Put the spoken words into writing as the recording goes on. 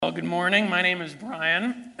Well, good morning. My name is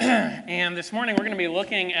Brian, and this morning we're going to be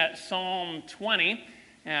looking at Psalm 20.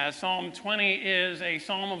 Psalm 20 is a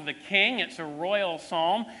psalm of the king. It's a royal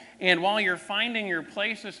psalm, and while you're finding your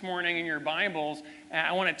place this morning in your Bibles,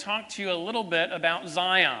 I want to talk to you a little bit about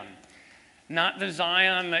Zion. Not the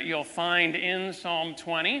Zion that you'll find in Psalm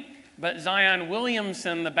 20, but Zion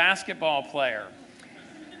Williamson, the basketball player.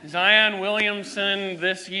 Zion Williamson,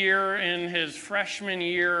 this year in his freshman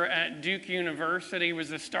year at Duke University, was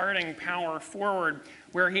the starting power forward,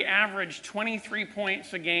 where he averaged 23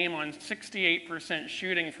 points a game on 68%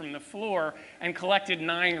 shooting from the floor and collected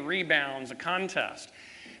 9 rebounds a contest.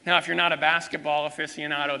 Now, if you're not a basketball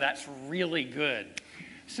aficionado, that's really good.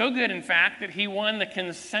 So good, in fact, that he won the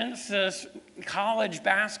consensus college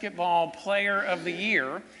basketball player of the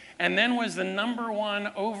year, and then was the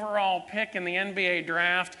 #1 overall pick in the NBA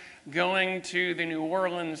draft, going to the New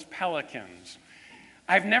Orleans Pelicans.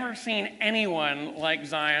 I've never seen anyone like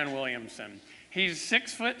Zion Williamson. He's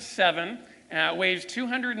 6'7", weighs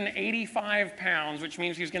 285 pounds, which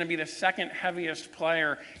means he's going to be the second heaviest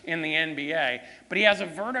player in the NBA. But he has a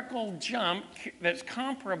vertical jump that's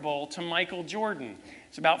comparable to Michael Jordan.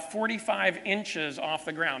 It's about 45 inches off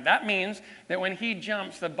the ground. That means that when he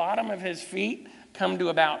jumps, the bottom of his feet come to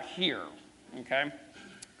about here, okay?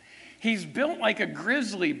 He's built like a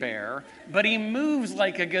grizzly bear, but he moves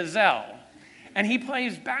like a gazelle. And he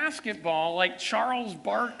plays basketball like Charles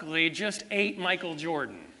Barkley just ate Michael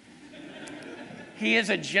Jordan. He is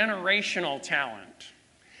a generational talent.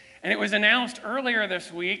 And it was announced earlier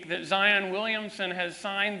this week that Zion Williamson has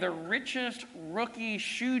signed the richest rookie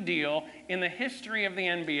shoe deal in the history of the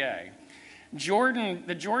NBA.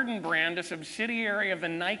 The Jordan brand, a subsidiary of the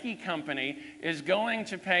Nike company, is going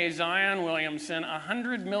to pay Zion Williamson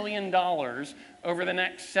 $100 million over the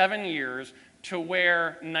next 7 years to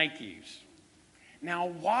wear Nikes. Now,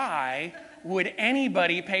 why would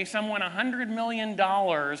anybody pay someone $100 million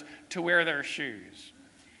to wear their shoes?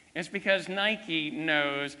 It's because Nike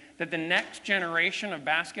knows that the next generation of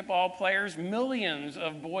basketball players, millions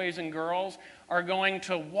of boys and girls, are going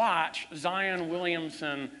to watch Zion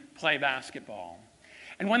Williamson play basketball.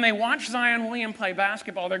 And when they watch Zion Williamson play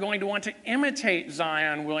basketball, they're going to want to imitate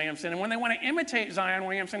Zion Williamson. And when they want to imitate Zion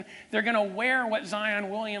Williamson, they're going to wear what Zion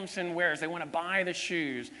Williamson wears. They want to buy the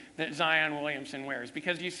shoes that Zion Williamson wears.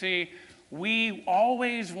 Because you see, we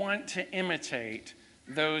always want to imitate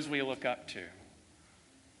those we look up to.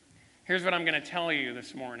 Here's what I'm going to tell you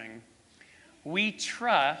this morning. We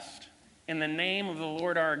trust in the name of the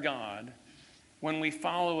Lord our God when we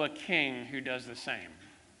follow a king who does the same.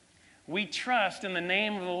 We trust in the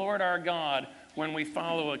name of the Lord our God when we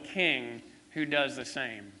follow a king who does the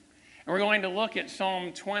same. And we're going to look at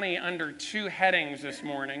Psalm 20 under 2 headings this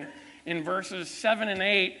morning. In verses 7 and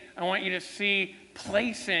 8, I want you to see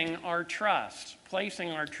placing our trust.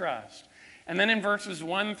 Placing our trust. And then in verses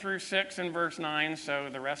 1 through 6 and verse 9, so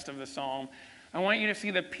the rest of the psalm, I want you to see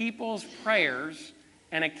the people's prayers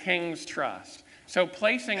and a king's trust. So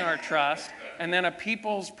placing our trust, and then a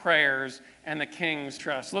people's prayers and the king's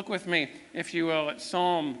trust. Look with me, if you will, at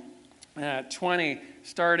Psalm 20,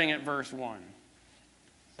 starting at verse 1.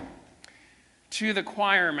 To the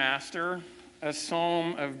choir master, a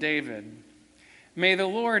psalm of David. May the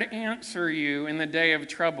Lord answer you in the day of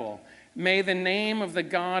trouble. May the name of the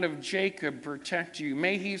God of Jacob protect you.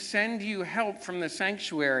 May he send you help from the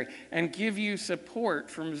sanctuary and give you support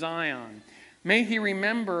from Zion. May he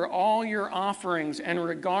remember all your offerings and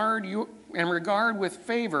regard with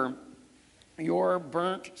favor your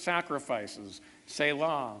burnt sacrifices.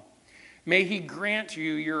 Selah. May he grant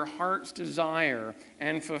you your heart's desire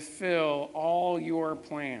and fulfill all your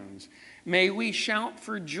plans. May we shout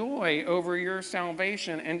for joy over your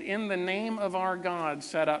salvation and in the name of our God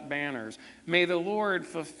set up banners. May the Lord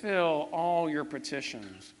fulfill all your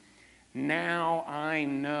petitions. Now I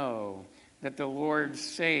know that the Lord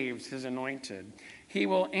saves his anointed. He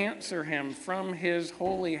will answer him from his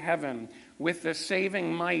holy heaven with the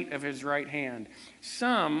saving might of his right hand.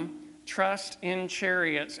 Some trust in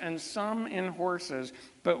chariots and some in horses,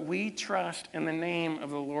 but we trust in the name of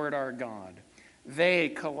the Lord our God. They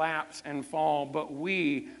collapse and fall, but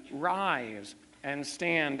we rise and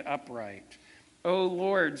stand upright. O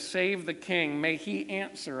Lord, save the king. May he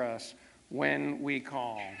answer us when we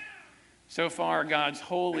call. So far, God's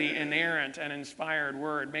holy, inerrant, and inspired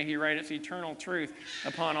word. May he write its eternal truth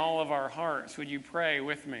upon all of our hearts. Would you pray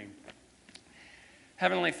with me?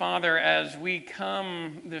 Heavenly Father, as we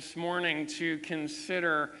come this morning to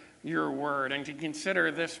consider your word and to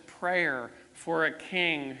consider this prayer for a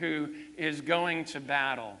king who is going to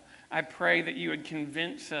battle, I pray that you would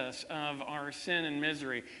convince us of our sin and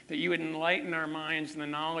misery, that you would enlighten our minds in the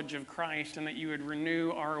knowledge of Christ, and that you would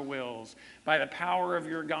renew our wills by the power of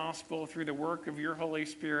your gospel through the work of your Holy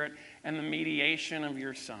Spirit and the mediation of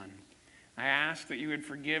your Son. I ask that you would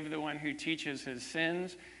forgive the one who teaches his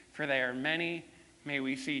sins, for they are many. May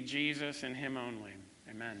we see Jesus in him only.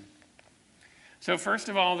 Amen. So first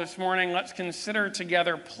of all, this morning, let's consider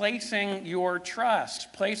together placing your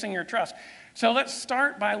trust. Placing your trust. So let's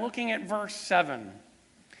start by looking at verse 7.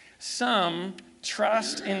 Some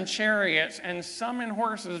trust in chariots and some in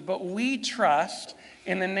horses, but we trust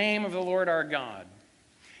in the name of the Lord our God.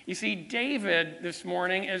 You see, David this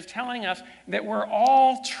morning is telling us that we're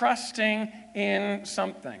all trusting in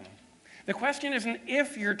something. The question isn't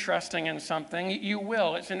if you're trusting in something, you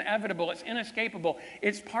will. It's inevitable. It's inescapable.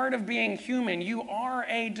 It's part of being human. You are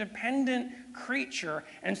a dependent creature,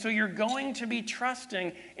 and so you're going to be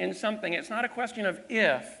trusting in something. It's not a question of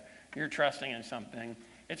if you're trusting in something.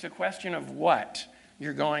 It's a question of what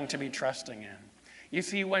you're going to be trusting in. You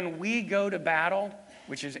see, when we go to battle,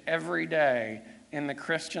 which is every day in the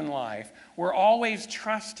Christian life, we're always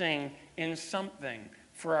trusting in something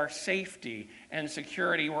for our safety and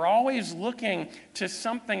security. We're always looking to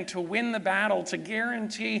something to win the battle, to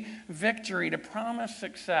guarantee victory, to promise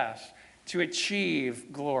success, to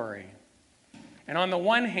achieve glory. And on the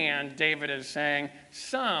one hand, David is saying,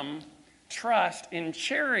 some trust in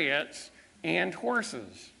chariots and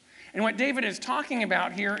horses. And what David is talking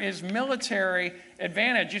about here is military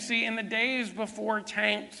advantage. You see, in the days before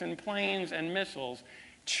tanks and planes and missiles,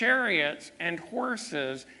 chariots and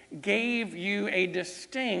horses gave you a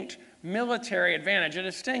distinct military advantage, a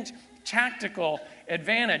distinct tactical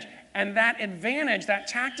advantage. And that advantage, that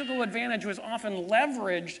tactical advantage, was often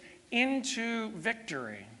leveraged into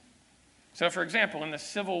victory. So, for example, in the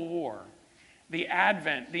Civil War, the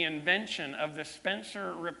invention of the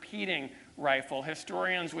Spencer repeating rifle,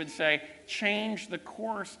 historians would say, changed the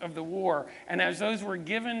course of the war. And as those were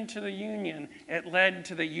given to the Union, it led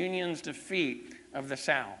to the Union's defeat of the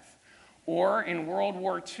South. Or in World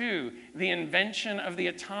War II, the invention of the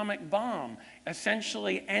atomic bomb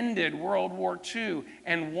essentially ended World War II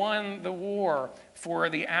and won the war for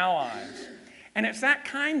the Allies. And it's that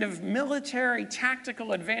kind of military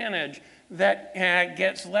tactical advantage that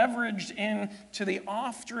gets leveraged into the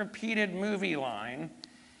oft-repeated movie line,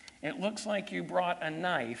 "It looks like you brought a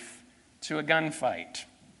knife to a gunfight."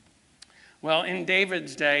 Well, in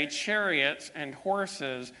David's day, chariots and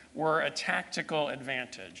horses were a tactical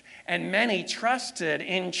advantage. And many trusted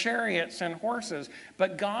in chariots and horses.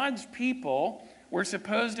 But God's people were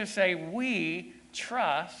supposed to say, we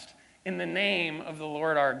trust in the name of the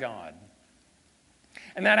Lord our God.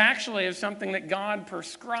 And that actually is something that God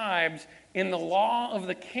prescribes in the law of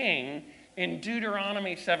the king in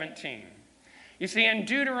Deuteronomy 17. You see, in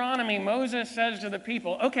Deuteronomy, Moses says to the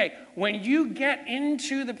people, okay, when you get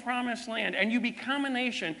into the promised land and you become a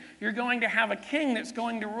nation, you're going to have a king that's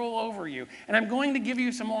going to rule over you. And I'm going to give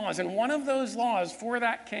you some laws. And one of those laws for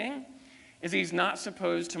that king is he's not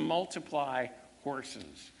supposed to multiply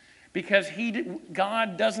horses. Because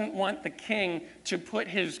God doesn't want the king to put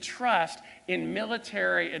his trust in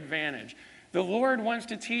military advantage. The Lord wants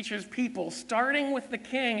to teach his people, starting with the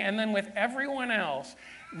king and then with everyone else,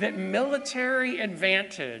 that military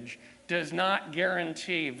advantage does not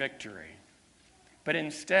guarantee victory. But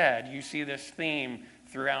instead, you see this theme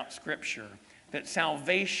throughout Scripture, that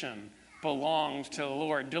salvation belongs to the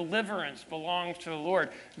Lord. Deliverance belongs to the Lord.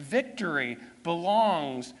 Victory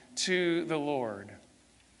belongs to the Lord.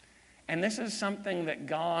 And this is something that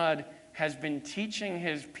God has been teaching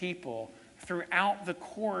his people throughout the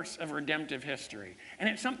course of redemptive history. And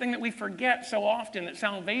it's something that we forget so often, that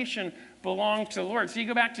salvation belongs to the Lord. So you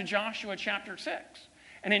go back to Joshua chapter 6.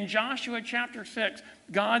 And in Joshua chapter 6,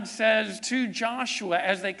 God says to Joshua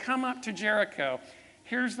as they come up to Jericho,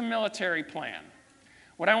 here's the military plan.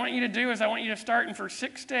 What I want you to do is I want you to start, and for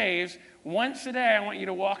 6 days, once a day, I want you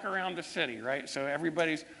to walk around the city, right? So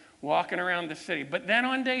everybody's walking around the city. But then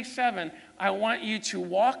on day 7, I want you to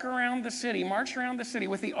walk around the city, march around the city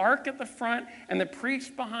with the ark at the front and the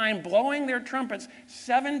priests behind, blowing their trumpets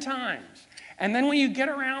 7 times. And then when you get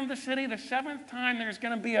around the city, the 7th time, there's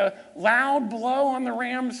going to be a loud blow on the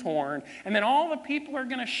ram's horn. And then all the people are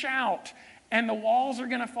going to shout, and the walls are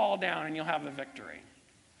going to fall down, and you'll have the victory.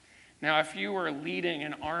 Now, if you were leading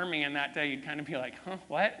an army in that day, you'd kind of be like, huh,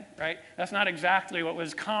 what? Right? That's not exactly what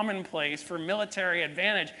was commonplace for military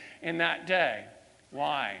advantage in that day.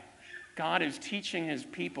 Why? God is teaching his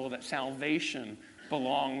people that salvation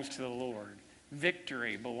belongs to the Lord.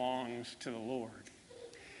 Victory belongs to the Lord.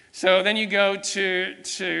 So then you go to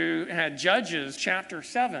Judges chapter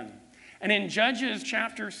 7. And in Judges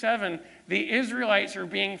chapter 7, the Israelites are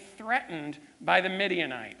being threatened by the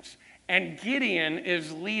Midianites. And Gideon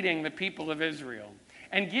is leading the people of Israel.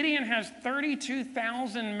 And Gideon has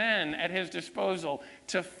 32,000 men at his disposal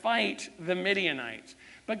to fight the Midianites.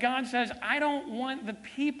 But God says, I don't want the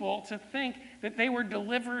people to think that they were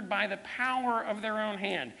delivered by the power of their own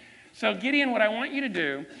hand. So Gideon, what I want you to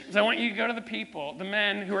do is I want you to go to the people, the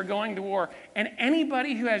men who are going to war, and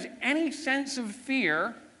anybody who has any sense of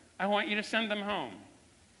fear, I want you to send them home.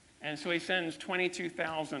 And so he sends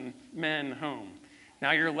 22,000 men home.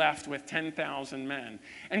 Now you're left with 10,000 men.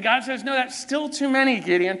 And God says, no, that's still too many,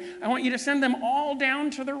 Gideon. I want you to send them all down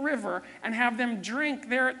to the river and have them drink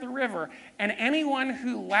there at the river. And anyone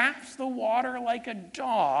who laps the water like a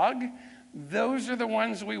dog, those are the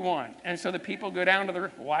ones we want. And so the people go down to the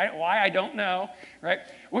river. Why, I don't know, right?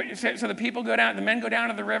 So the people go down, the men go down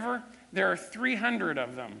to the river. There are 300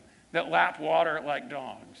 of them that lap water like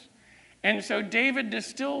dogs. And so Gideon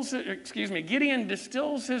distills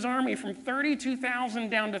his army from 32,000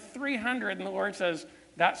 down to 300, and the Lord says,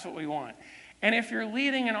 that's what we want. And if you're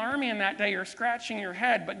leading an army in that day, you're scratching your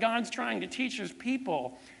head, but God's trying to teach his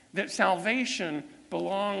people that salvation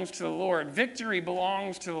belongs to the Lord. Victory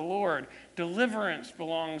belongs to the Lord. Deliverance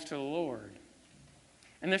belongs to the Lord.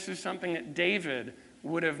 And this is something that David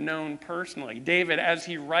would have known personally. David, as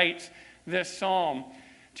he writes this psalm,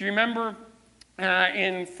 do you remember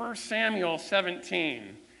in 1 Samuel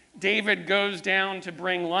 17, David goes down to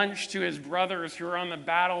bring lunch to his brothers who are on the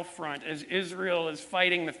battlefront as Israel is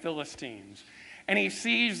fighting the Philistines. And he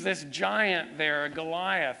sees this giant there,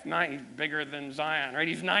 Goliath, bigger than Zion, right?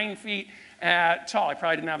 He's 9 feet tall. He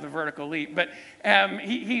probably didn't have the vertical leap, but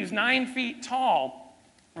he's 9 feet tall,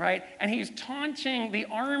 right? And he's taunting the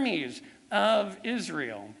armies of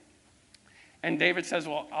Israel. And David says,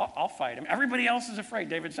 well, I'll fight him. Everybody else is afraid.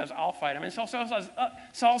 David says, I'll fight him. And Saul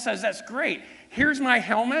says, that's great. Here's my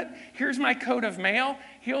helmet. Here's my coat of mail.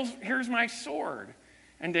 Here's my sword.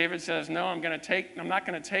 And David says, no, I'm not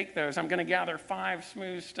going to take those. I'm going to gather 5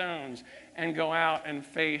 smooth stones and go out and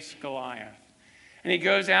face Goliath. And he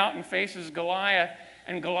goes out and faces Goliath.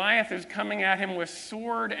 And Goliath is coming at him with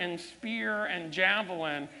sword and spear and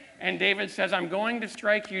javelin. And David says, I'm going to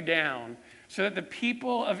strike you down, so that the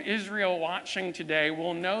people of Israel watching today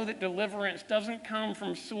will know that deliverance doesn't come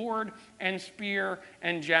from sword and spear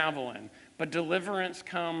and javelin, but deliverance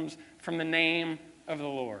comes from the name of the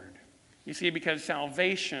Lord. You see, because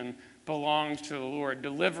salvation belongs to the Lord,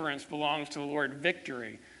 deliverance belongs to the Lord,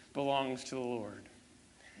 victory belongs to the Lord.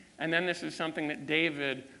 And then this is something that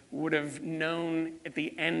David would have known at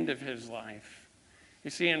the end of his life.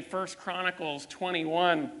 You see, in 1 Chronicles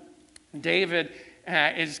 21, David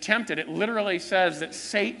is tempted. It literally says that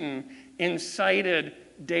Satan incited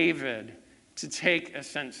David to take a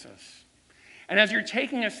census. And as you're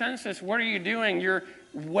taking a census, what are you doing? You're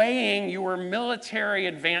weighing your military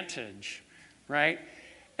advantage, right?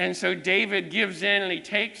 And so David gives in and he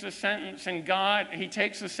takes the census, and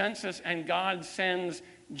God sends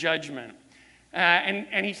judgment.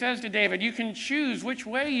 And he says to David, you can choose which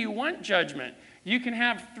way you want judgment. You can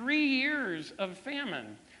have 3 years of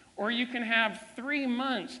famine, or you can have 3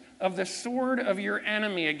 months of the sword of your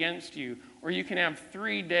enemy against you, or you can have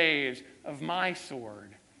 3 days of my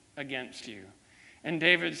sword against you. And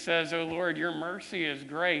David says, oh Lord, your mercy is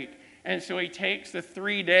great. And so he takes the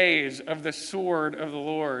 3 days of the sword of the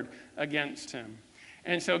Lord against him.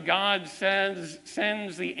 And so God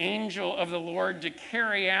sends the angel of the Lord to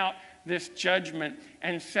carry out this judgment,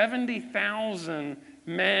 and 70,000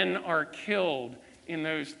 men are killed in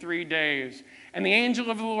those 3 days. And the angel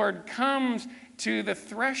of the Lord comes to the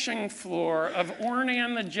threshing floor of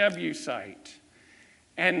Ornan the Jebusite.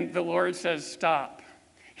 And the Lord says, stop.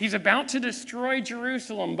 He's about to destroy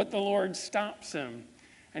Jerusalem, but the Lord stops him.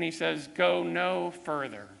 And he says, go no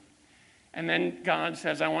further. And then God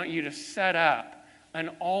says, I want you to set up an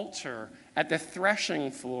altar at the threshing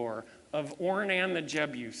floor of Ornan the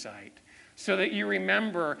Jebusite, so that you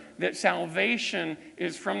remember that salvation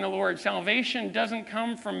is from the Lord. Salvation doesn't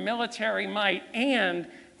come from military might, and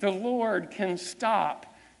the Lord can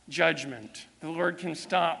stop judgment. The Lord can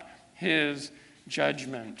stop his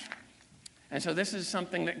judgment. And so this is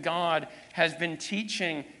something that God has been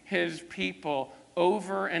teaching his people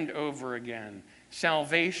over and over again.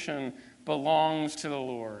 Salvation belongs to the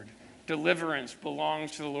Lord. Deliverance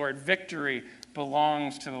belongs to the Lord. Victory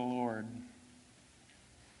belongs to the Lord.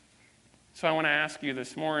 So I want to ask you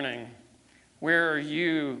this morning, where are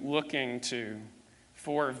you looking to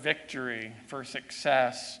for victory, for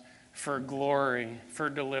success, for glory, for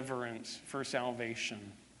deliverance, for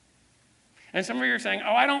salvation? And some of you are saying,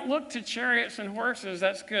 oh, I don't look to chariots and horses.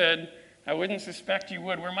 That's good. I wouldn't suspect you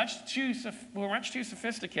would. We're much too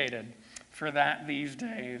sophisticated for that these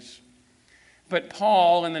days. But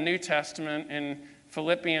Paul in the New Testament in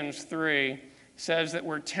Philippians 3 says that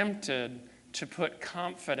we're tempted to put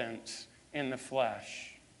confidence in the flesh.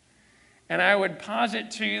 And I would posit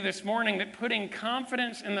to you this morning that putting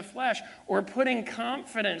confidence in the flesh, or putting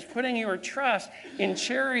your trust in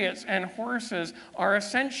chariots and horses, are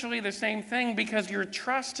essentially the same thing, because you're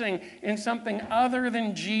trusting in something other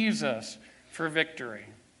than Jesus for victory.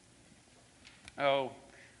 Oh,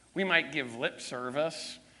 we might give lip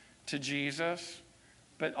service to Jesus,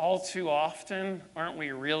 but all too often, aren't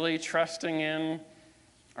we really trusting in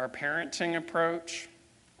our parenting approach,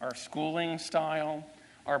 our schooling style,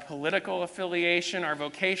 our political affiliation, our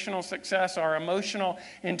vocational success, our emotional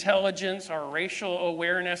intelligence, our racial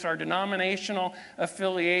awareness, our denominational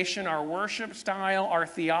affiliation, our worship style, our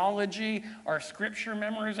theology, our scripture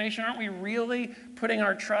memorization? Aren't we really putting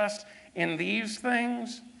our trust in these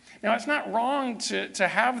things? Now, it's not wrong to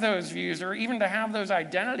have those views or even to have those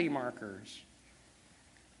identity markers,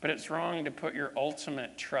 but it's wrong to put your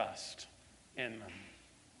ultimate trust in them.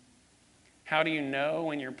 How do you know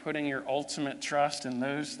when you're putting your ultimate trust in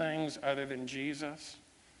those things other than Jesus?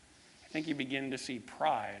 I think you begin to see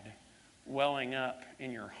pride welling up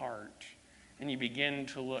in your heart, and you begin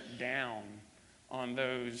to look down on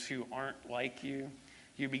those who aren't like you.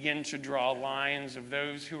 You begin to draw lines of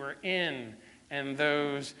those who are in and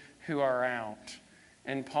those who are out.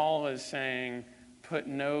 And Paul is saying, put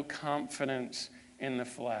no confidence in the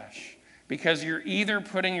flesh. Because you're either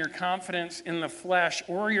putting your confidence in the flesh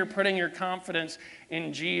or you're putting your confidence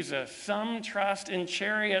in Jesus. Some trust in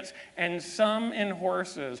chariots and some in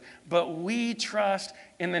horses, but we trust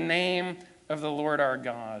in the name of the Lord our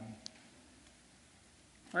God.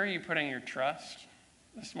 Where are you putting your trust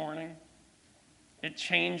this morning? It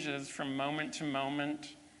changes from moment to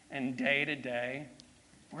moment and day to day.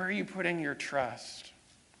 Where are you putting your trust?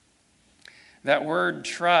 That word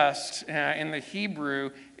trust in the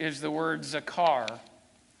Hebrew is the word zakar.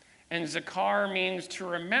 And zakar means to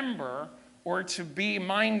remember or to be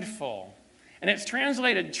mindful. And it's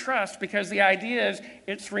translated trust because the idea is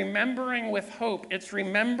it's remembering with hope. It's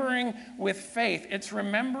remembering with faith. It's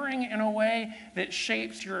remembering in a way that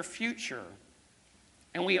shapes your future.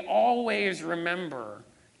 And we always remember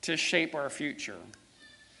to shape our future.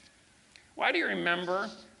 Why do you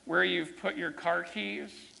remember where you've put your car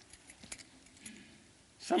keys?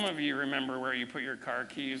 Some of you remember where you put your car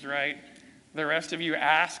keys, right? The rest of you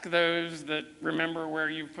ask those that remember where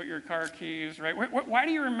you put your car keys, right? Why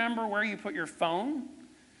do you remember where you put your phone?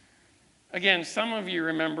 Again, some of you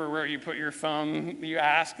remember where you put your phone. You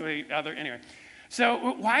ask the other, anyway.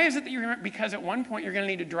 So why is it that you remember? Because at one point you're going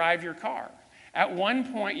to need to drive your car. At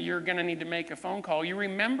one point you're going to need to make a phone call. You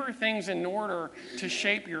remember things in order to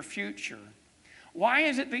shape your future. Why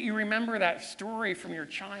is it that you remember that story from your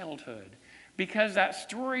childhood? Because that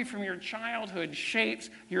story from your childhood shapes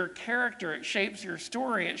your character. It shapes your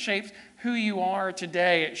story. It shapes who you are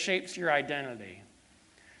today. It shapes your identity.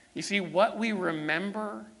 You see, what we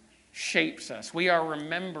remember shapes us. We are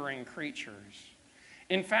remembering creatures.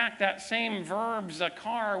 In fact, that same verb,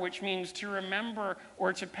 zakar, which means to remember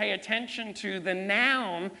or to pay attention to, the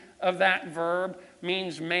noun of that verb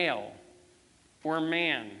means male or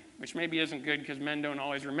man, which maybe isn't good because men don't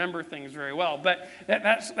always remember things very well. But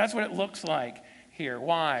that's what it looks like here.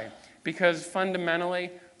 Why? Because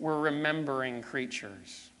fundamentally, we're remembering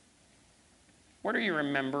creatures. What are you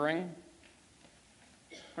remembering?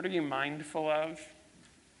 What are you mindful of?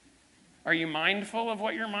 Are you mindful of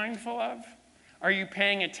what you're mindful of? Are you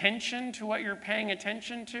paying attention to what you're paying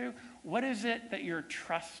attention to? What is it that you're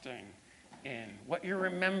trusting in? What you're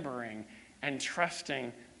remembering and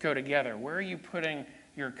trusting go together. Where are you putting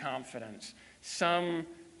your confidence? Some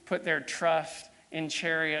put their trust in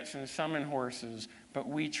chariots and some in horses, but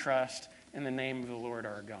we trust in the name of the Lord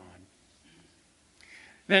our God.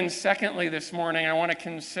 Then secondly, this morning, I want to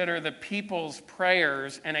consider the people's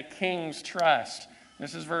prayers and a king's trust.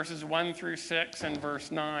 This is verses 1 through 6 and verse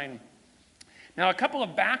 9. Now, a couple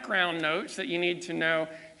of background notes that you need to know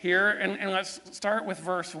here, and let's start with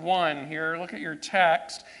verse 1 here. Look at your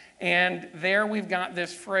text, and there we've got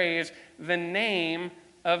this phrase, the name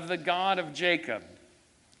of the God of Jacob.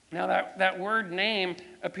 Now, that word name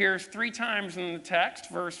appears 3 times in the text,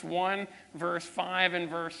 verse 1, verse 5, and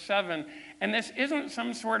verse 7. And this isn't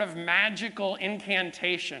some sort of magical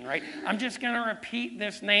incantation, right? I'm just going to repeat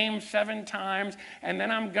this name 7 times, and then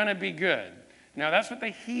I'm going to be good. Now, that's what the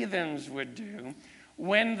heathens would do.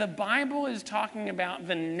 When the Bible is talking about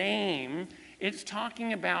the name, It's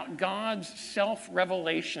talking about God's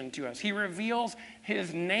self-revelation to us. He reveals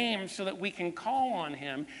his name so that we can call on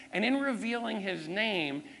him. And in revealing his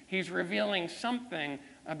name, he's revealing something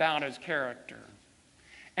about his character.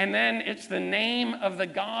 And then it's the name of the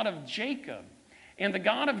God of Jacob. And the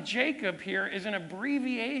God of Jacob here is an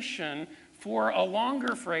abbreviation for a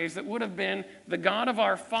longer phrase that would have been the God of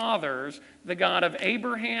our fathers, the God of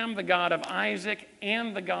Abraham, the God of Isaac,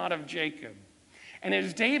 and the God of Jacob. And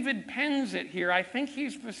as David pens it here, I think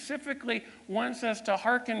he specifically wants us to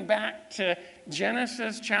hearken back to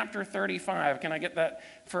Genesis chapter 35. Can I get that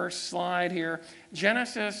first slide here?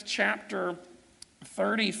 Genesis chapter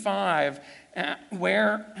 35,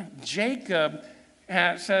 where Jacob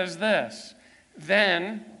says this,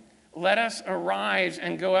 "Then let us arise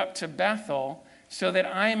and go up to Bethel, so that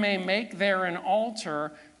I may make there an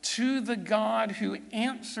altar to the God who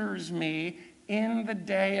answers me in the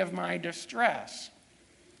day of my distress."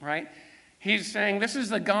 Right? He's saying, this is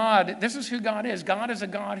the God, this is who God is. God is a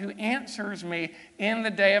God who answers me in the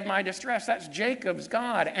day of my distress. That's Jacob's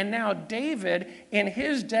God. And now David, in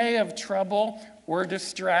his day of trouble or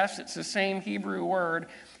distress, it's the same Hebrew word,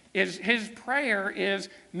 his prayer is,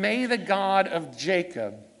 may the God of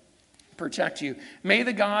Jacob protect you. May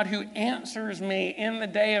the God who answers me in the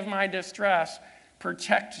day of my distress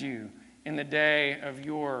protect you in the day of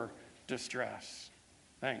your distress.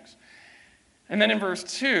 Thanks. And then in verse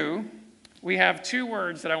 2, we have two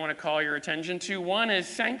words that I want to call your attention to. One is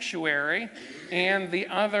sanctuary, and the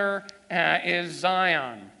other is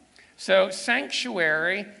Zion. So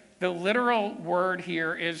sanctuary, the literal word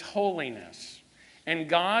here is holiness. And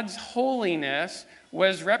God's holiness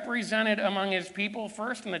was represented among his people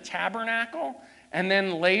first in the tabernacle, and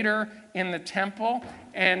then later in the temple.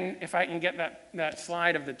 And if I can get that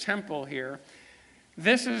slide of the temple here,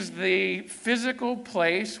 this is the physical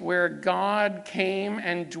place where God came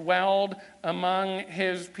and dwelled among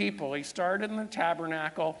his people. He started in the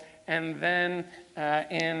tabernacle and then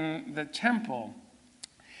in the temple.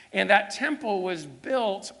 And that temple was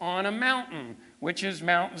built on a mountain, which is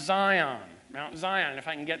Mount Zion. Mount Zion, if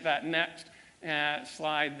I can get that next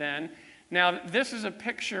slide then. Now, this is a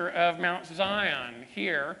picture of Mount Zion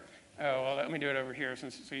here. Oh, well, let me do it over here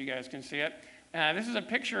so you guys can see it. This is a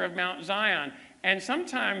picture of Mount Zion. And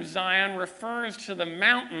sometimes Zion refers to the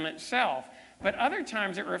mountain itself, but other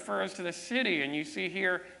times it refers to the city. And you see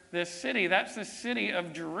here this city, that's the city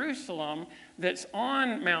of Jerusalem that's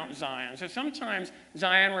on Mount Zion. So sometimes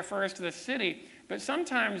Zion refers to the city, but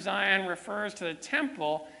sometimes Zion refers to the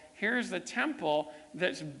temple. Here's the temple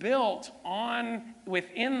that's built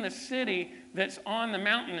within the city that's on the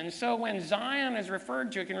mountain. And so when Zion is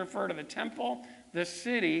referred to, it can refer to the temple, the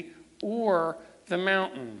city, or the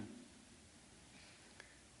mountain.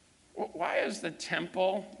 Why is the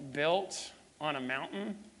temple built on a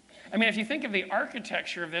mountain? I mean, if you think of the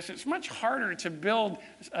architecture of this, it's much harder to build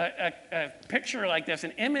a picture like this,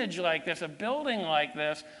 an image like this, a building like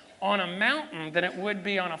this on a mountain than it would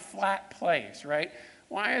be on a flat place, right?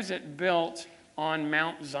 Why is it built on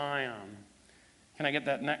Mount Zion? Can I get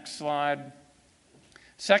that next slide?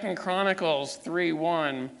 2 Chronicles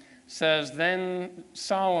 3:1 says, "Then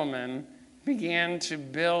Solomon began to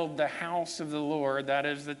build the house of the Lord," that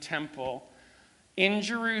is the temple, "in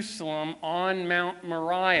Jerusalem on Mount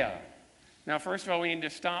Moriah." Now, first of all, we need to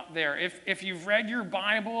stop there. If you've read your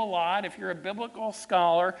Bible a lot, if you're a biblical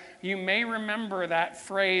scholar, you may remember that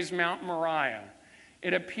phrase, Mount Moriah.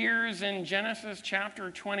 It appears in Genesis chapter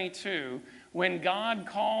 22 when God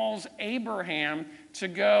calls Abraham to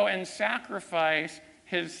go and sacrifice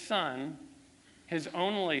his son, his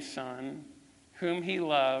only son, whom he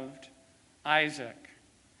loved, Isaac.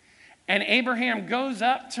 And Abraham goes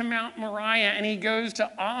up to Mount Moriah and he goes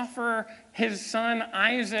to offer his son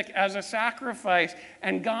Isaac as a sacrifice.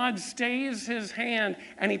 And God stays his hand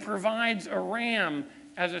and he provides a ram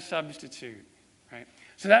as a substitute. Right?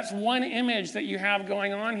 So that's one image that you have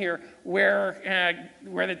going on here where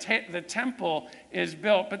the temple is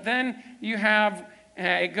built. But then you have,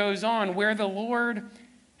 it goes on, where the Lord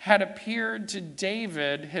had appeared to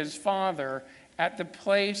David, his father, at the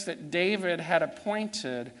place that David had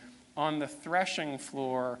appointed on the threshing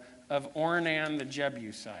floor of Ornan the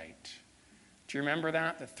Jebusite. Do you remember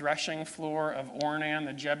that? The threshing floor of Ornan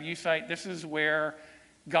the Jebusite. This is where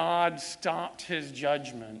God stopped his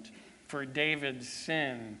judgment for David's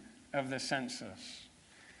sin of the census.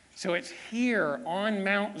 So it's here on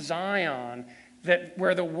Mount Zion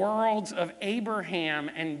where the worlds of Abraham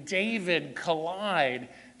and David collide,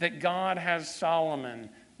 that God has Solomon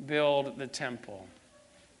build the temple.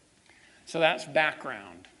 So that's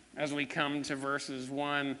background as we come to verses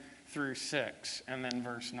 1 through 6 and then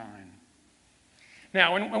verse 9.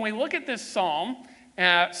 Now, when we look at this psalm,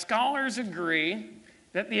 scholars agree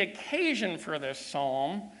that the occasion for this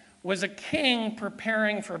psalm was a king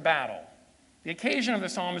preparing for battle. The occasion of the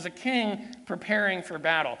psalm is a king preparing for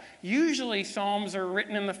battle. Usually, psalms are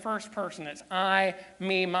written in the first person. It's I,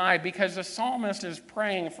 me, my, because the psalmist is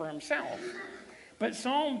praying for himself. But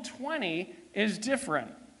Psalm 20 is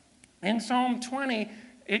different. In Psalm 20,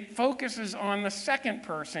 it focuses on the second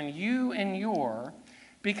person, you and your,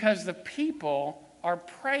 because the people are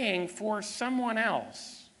praying for someone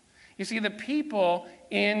else. You see, the people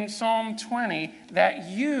in Psalm 20, that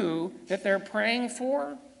they're praying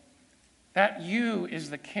for, that you is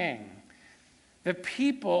the king. The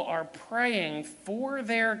people are praying for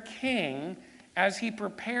their king as he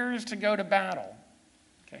prepares to go to battle.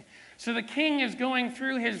 Okay. So the king is going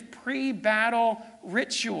through his pre-battle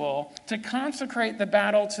ritual to consecrate the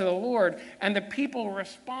battle to the Lord, and the people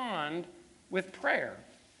respond with prayer.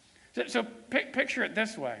 So picture it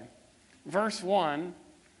this way. Verse 1,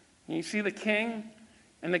 you see the king,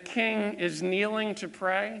 and the king is kneeling to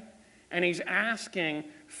pray, and he's asking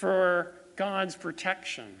for God's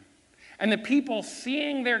protection. And the people,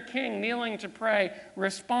 seeing their king kneeling to pray,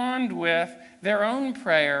 respond with their own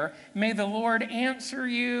prayer. May the Lord answer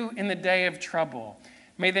you in the day of trouble.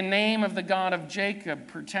 May the name of the God of Jacob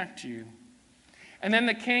protect you. And then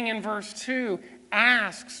the king in verse 2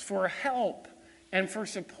 asks for help and for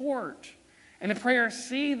support. And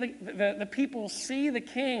the people see the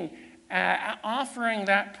king offering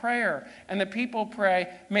that prayer. And the people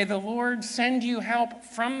pray, may the Lord send you help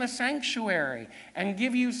from the sanctuary and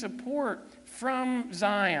give you support from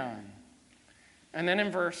Zion. And then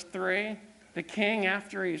in verse 3, the king,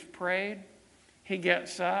 after he's prayed, he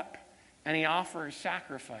gets up and he offers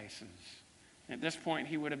sacrifices. At this point,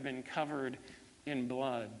 he would have been covered in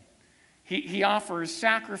blood. He offers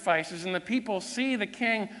sacrifices, and the people see the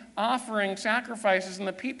king offering sacrifices, and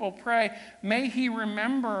the people pray, may he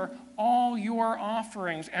remember all your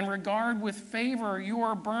offerings and regard with favor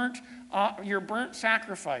your burnt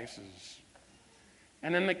sacrifices.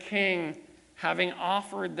 And then the king, having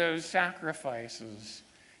offered those sacrifices,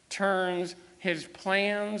 turns his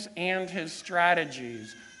plans and his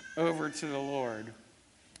strategies over to the Lord.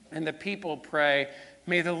 And the people pray,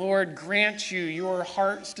 may the Lord grant you your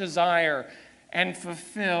heart's desire and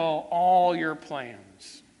fulfill all your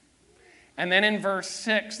plans. And then in verse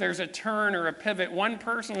 6, there's a turn or a pivot. One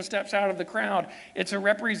person steps out of the crowd. It's a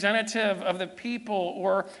representative of the people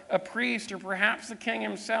or a priest or perhaps the king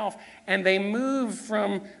himself. And they move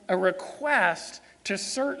from a request to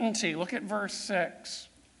certainty. Look at verse 6.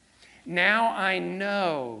 Now I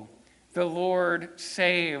know the Lord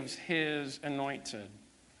saves his anointed.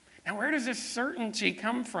 Now, where does this certainty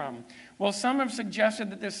come from? Well, some have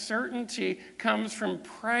suggested that this certainty comes from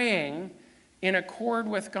praying in accord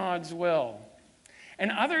with God's will.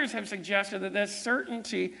 And others have suggested that this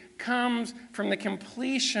certainty comes from the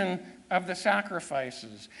completion of the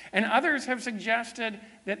sacrifices. And others have suggested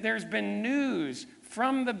that there's been news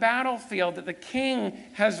from the battlefield that the king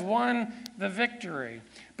has won the victory.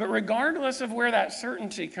 But regardless of where that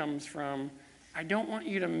certainty comes from, I don't want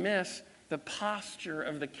you to miss the posture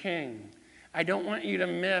of the king. I don't want you to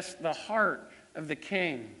miss the heart of the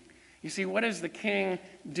king. You see, what is the king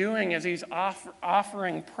doing as he's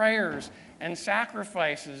offering prayers and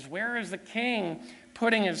sacrifices? Where is the king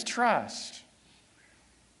putting his trust?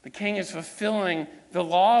 The king is fulfilling the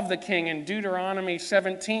law of the king in Deuteronomy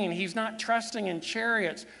 17. He's not trusting in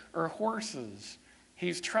chariots or horses.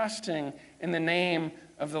 He's trusting in the name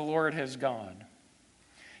of the Lord his God.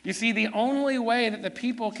 You see, the only way that the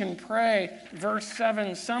people can pray, verse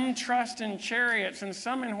 7, some trust in chariots and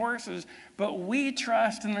some in horses, but we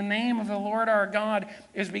trust in the name of the Lord our God,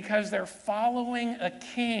 is because they're following a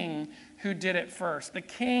king who did it first. The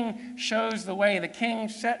king shows the way. The king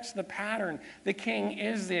sets the pattern. The king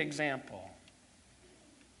is the example.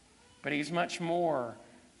 But he's much more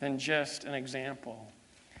than just an example.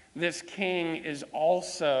 This king is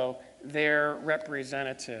also their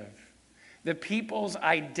representative. The people's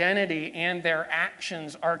identity and their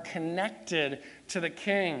actions are connected to the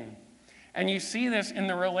king. And you see this in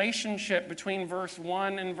the relationship between verse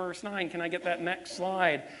 1 and verse 9. Can I get that next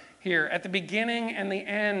slide here? At the beginning and the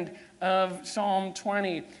end of Psalm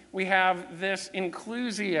 20, we have this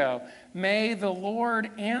inclusio. May the Lord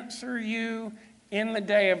answer you in the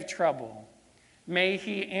day of trouble. May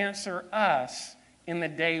he answer us in the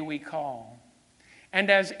day we call. And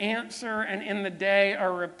as answer and in the day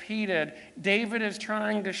are repeated, David is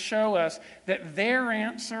trying to show us that their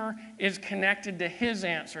answer is connected to his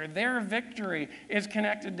answer. Their victory is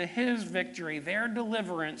connected to his victory. Their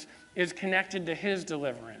deliverance is connected to his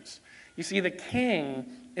deliverance. You see, the king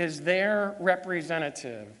is their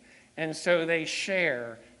representative, and so they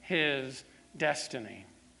share his destiny.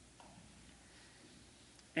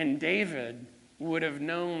 And David would have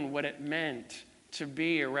known what it meant to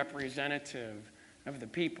be a representative of the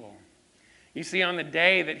people. You see, on the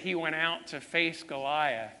day that he went out to face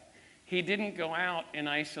Goliath, he didn't go out in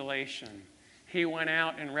isolation. He went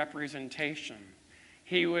out in representation.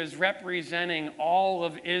 He was representing all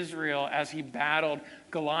of Israel as he battled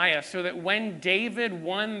Goliath, so that when David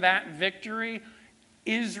won that victory,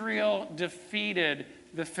 Israel defeated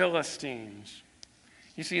the Philistines.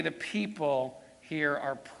 You see, the people here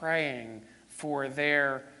are praying for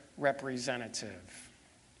their representative.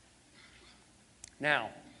 Now,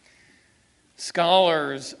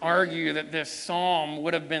 scholars argue that this psalm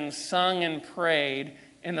would have been sung and prayed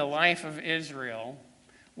in the life of Israel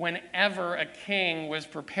whenever a king was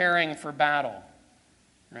preparing for battle.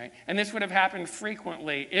 Right? And this would have happened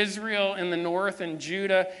frequently. Israel in the north and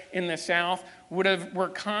Judah in the south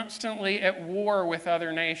were constantly at war with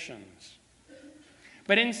other nations.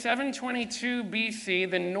 But in 722 BC,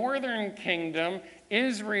 the northern kingdom,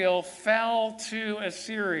 Israel, fell to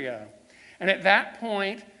Assyria. And at that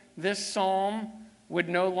point, this psalm would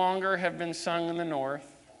no longer have been sung in the north.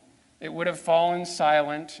 It would have fallen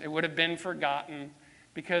silent. It would have been forgotten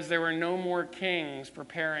because there were no more kings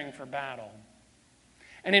preparing for battle.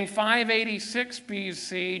 And in 586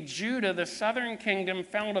 BC, Judah, the southern kingdom,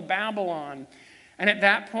 fell to Babylon. And at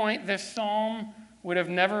that point, this psalm would have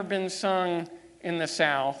never been sung in the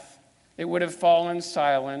south. It would have fallen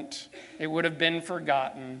silent. It would have been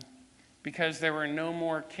forgotten because there were no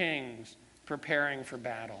more kings preparing for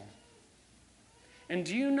battle. And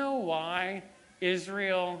do you know why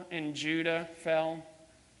Israel and Judah fell?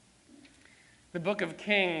 The book of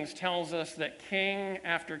Kings tells us that king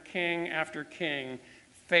after king after king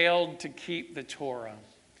failed to keep the Torah.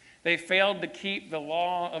 They failed to keep the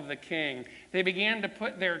law of the king. They began to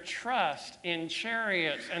put their trust in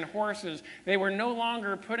chariots and horses. They were no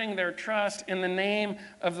longer putting their trust in the name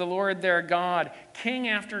of the Lord their God. King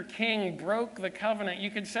after king broke the covenant.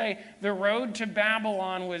 You could say the road to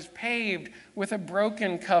Babylon was paved with a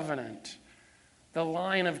broken covenant. The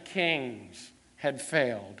line of kings had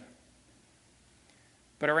failed.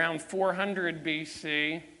 But around 400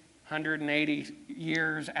 BC, 180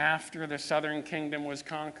 years after the southern kingdom was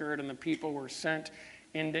conquered and the people were sent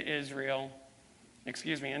into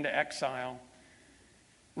into exile,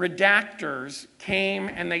 redactors came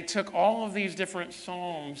and they took all of these different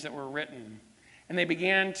psalms that were written and they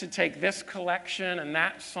began to take this collection and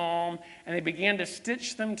that psalm and they began to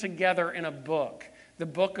stitch them together in a book, the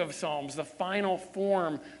Book of Psalms, the final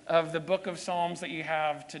form of the Book of Psalms that you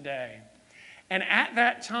have today. And at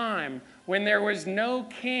that time, when there was no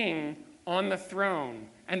king on the throne,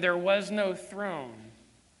 and there was no throne,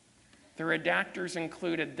 the redactors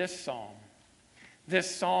included this psalm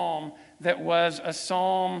that was a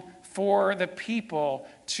psalm for the people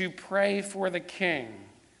to pray for the king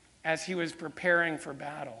as he was preparing for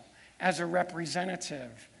battle, as a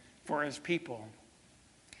representative for his people.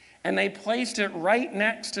 And they placed it right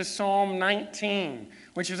next to Psalm 19,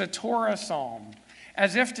 which is a Torah psalm,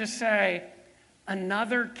 as if to say,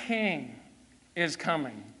 another king is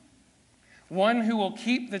coming. One who will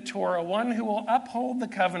keep the Torah, one who will uphold the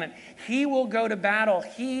covenant. He will go to battle.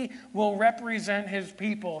 He will represent his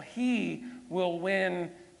people. He will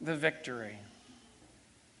win the victory.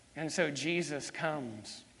 And so Jesus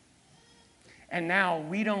comes. And now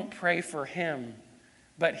we don't pray for him,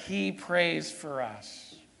 but he prays for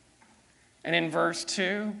us. And in verse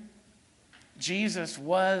 2, Jesus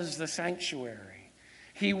was the sanctuary.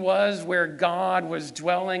 He was where God was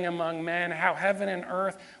dwelling among men, how heaven and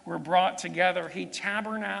earth were brought together. He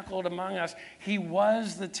tabernacled among us. He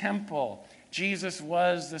was the temple. Jesus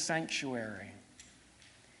was the sanctuary.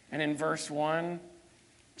 And in verse 1,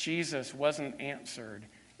 Jesus wasn't answered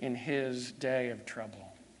in his day of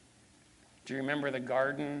trouble. Do you remember the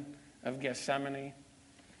Garden of Gethsemane?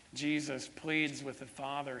 Jesus pleads with the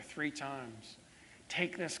Father 3 times,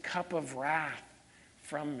 "Take this cup of wrath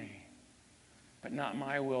from me. But not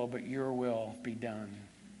my will, but your will be done."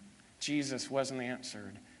 Jesus wasn't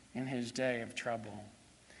answered in his day of trouble.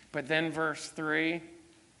 But then verse 3,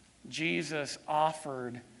 Jesus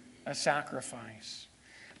offered a sacrifice.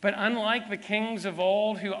 But unlike the kings of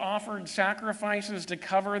old who offered sacrifices to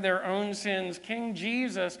cover their own sins, King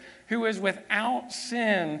Jesus, who is without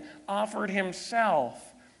sin, offered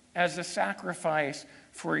himself as a sacrifice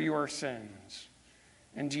for your sins.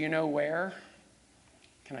 And do you know where?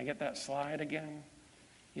 Can I get that slide again?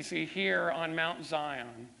 You see, here on Mount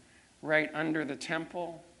Zion, right under the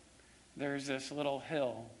temple, there's this little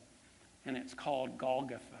hill, and it's called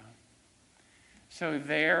Golgotha. So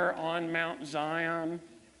there on Mount Zion,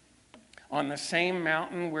 on the same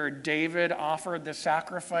mountain where David offered the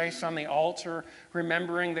sacrifice on the altar,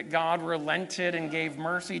 remembering that God relented and gave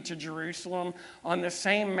mercy to Jerusalem, on the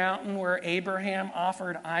same mountain where Abraham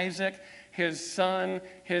offered Isaac, his son,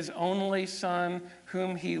 his only son,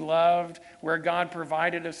 whom he loved, where God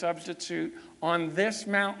provided a substitute, on this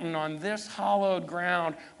mountain, on this hallowed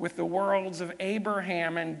ground, with the worlds of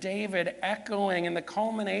Abraham and David echoing in the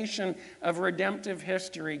culmination of redemptive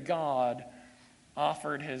history, God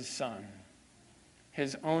offered his son,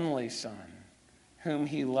 his only son, whom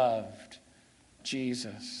he loved,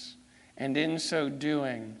 Jesus. And in so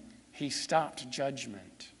doing, he stopped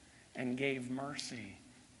judgment and gave mercy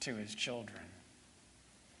to his children.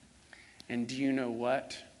 And do you know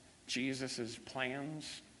what Jesus'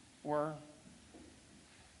 plans were?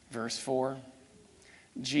 Verse 4,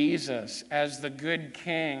 Jesus, as the good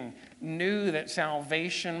king, knew that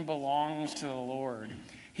salvation belongs to the Lord.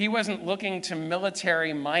 He wasn't looking to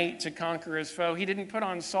military might to conquer his foe. He didn't put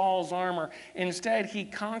on Saul's armor. Instead, he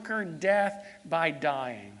conquered death by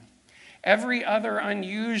dying. Every other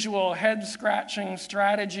unusual, head-scratching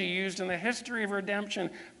strategy used in the history of redemption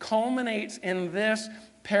culminates in this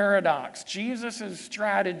paradox. Jesus'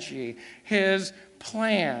 strategy, his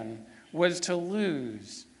plan, was to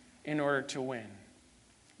lose in order to win.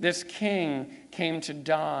 This king came to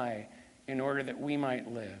die in order that we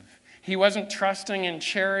might live. He wasn't trusting in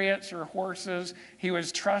chariots or horses. He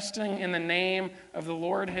was trusting in the name of the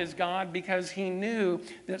Lord his God because he knew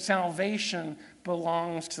that salvation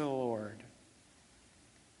belongs to the Lord.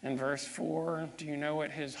 In verse 4, do you know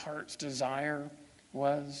what his heart's desire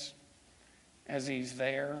was as he's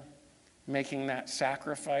there making that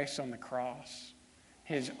sacrifice on the cross?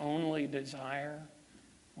 His only desire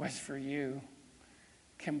was for you,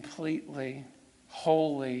 completely,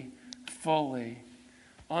 wholly, fully.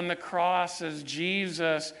 On the cross, as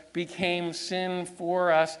Jesus became sin for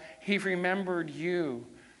us, he remembered you.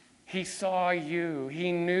 He saw you.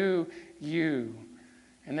 He knew you.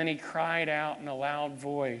 And then he cried out in a loud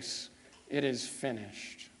voice, "It is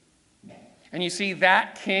finished." And you see,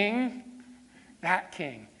 that king,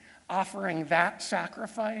 offering that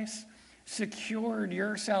sacrifice, secured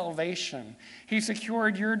your salvation. He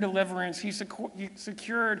secured your deliverance. He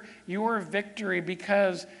secured your victory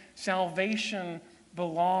because salvation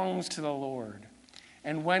belongs to the Lord.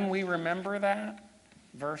 And when we remember that,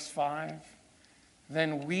 verse 5,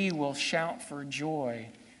 then we will shout for joy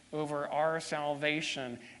over our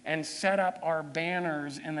salvation and set up our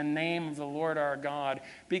banners in the name of the Lord our God,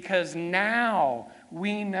 because now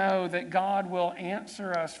we know that God will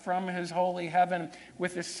answer us from his holy heaven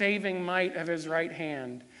with the saving might of his right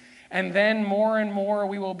hand. And then more and more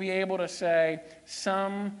we will be able to say,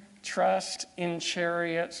 some trust in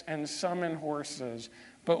chariots and some in horses,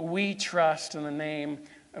 but we trust in the name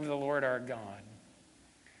of the Lord our God.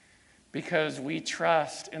 Because we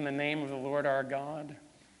trust in the name of the Lord our God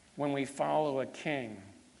when we follow a king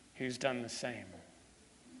who's done the same.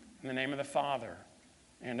 In the name of the Father,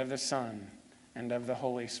 and of the Son, and of the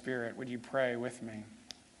Holy Spirit, would you pray with me?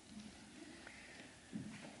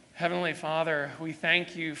 Heavenly Father, we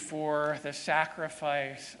thank you for the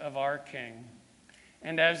sacrifice of our King.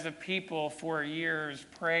 And as the people for years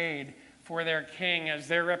prayed for their king as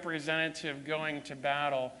their representative going to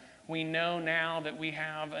battle, we know now that we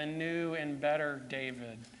have a new and better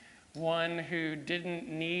David, one who didn't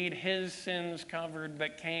need his sins covered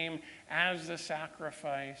but came as the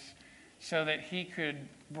sacrifice so that he could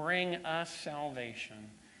bring us salvation,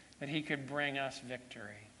 that he could bring us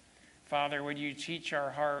victory. Father, would you teach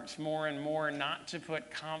our hearts more and more not to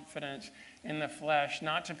put confidence in the flesh,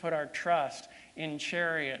 not to put our trust in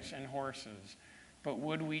chariots and horses, but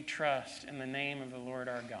would we trust in the name of the Lord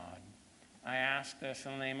our God? I ask this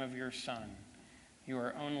in the name of your Son,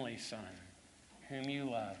 your only Son, whom you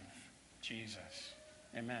love, Jesus.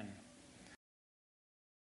 Amen.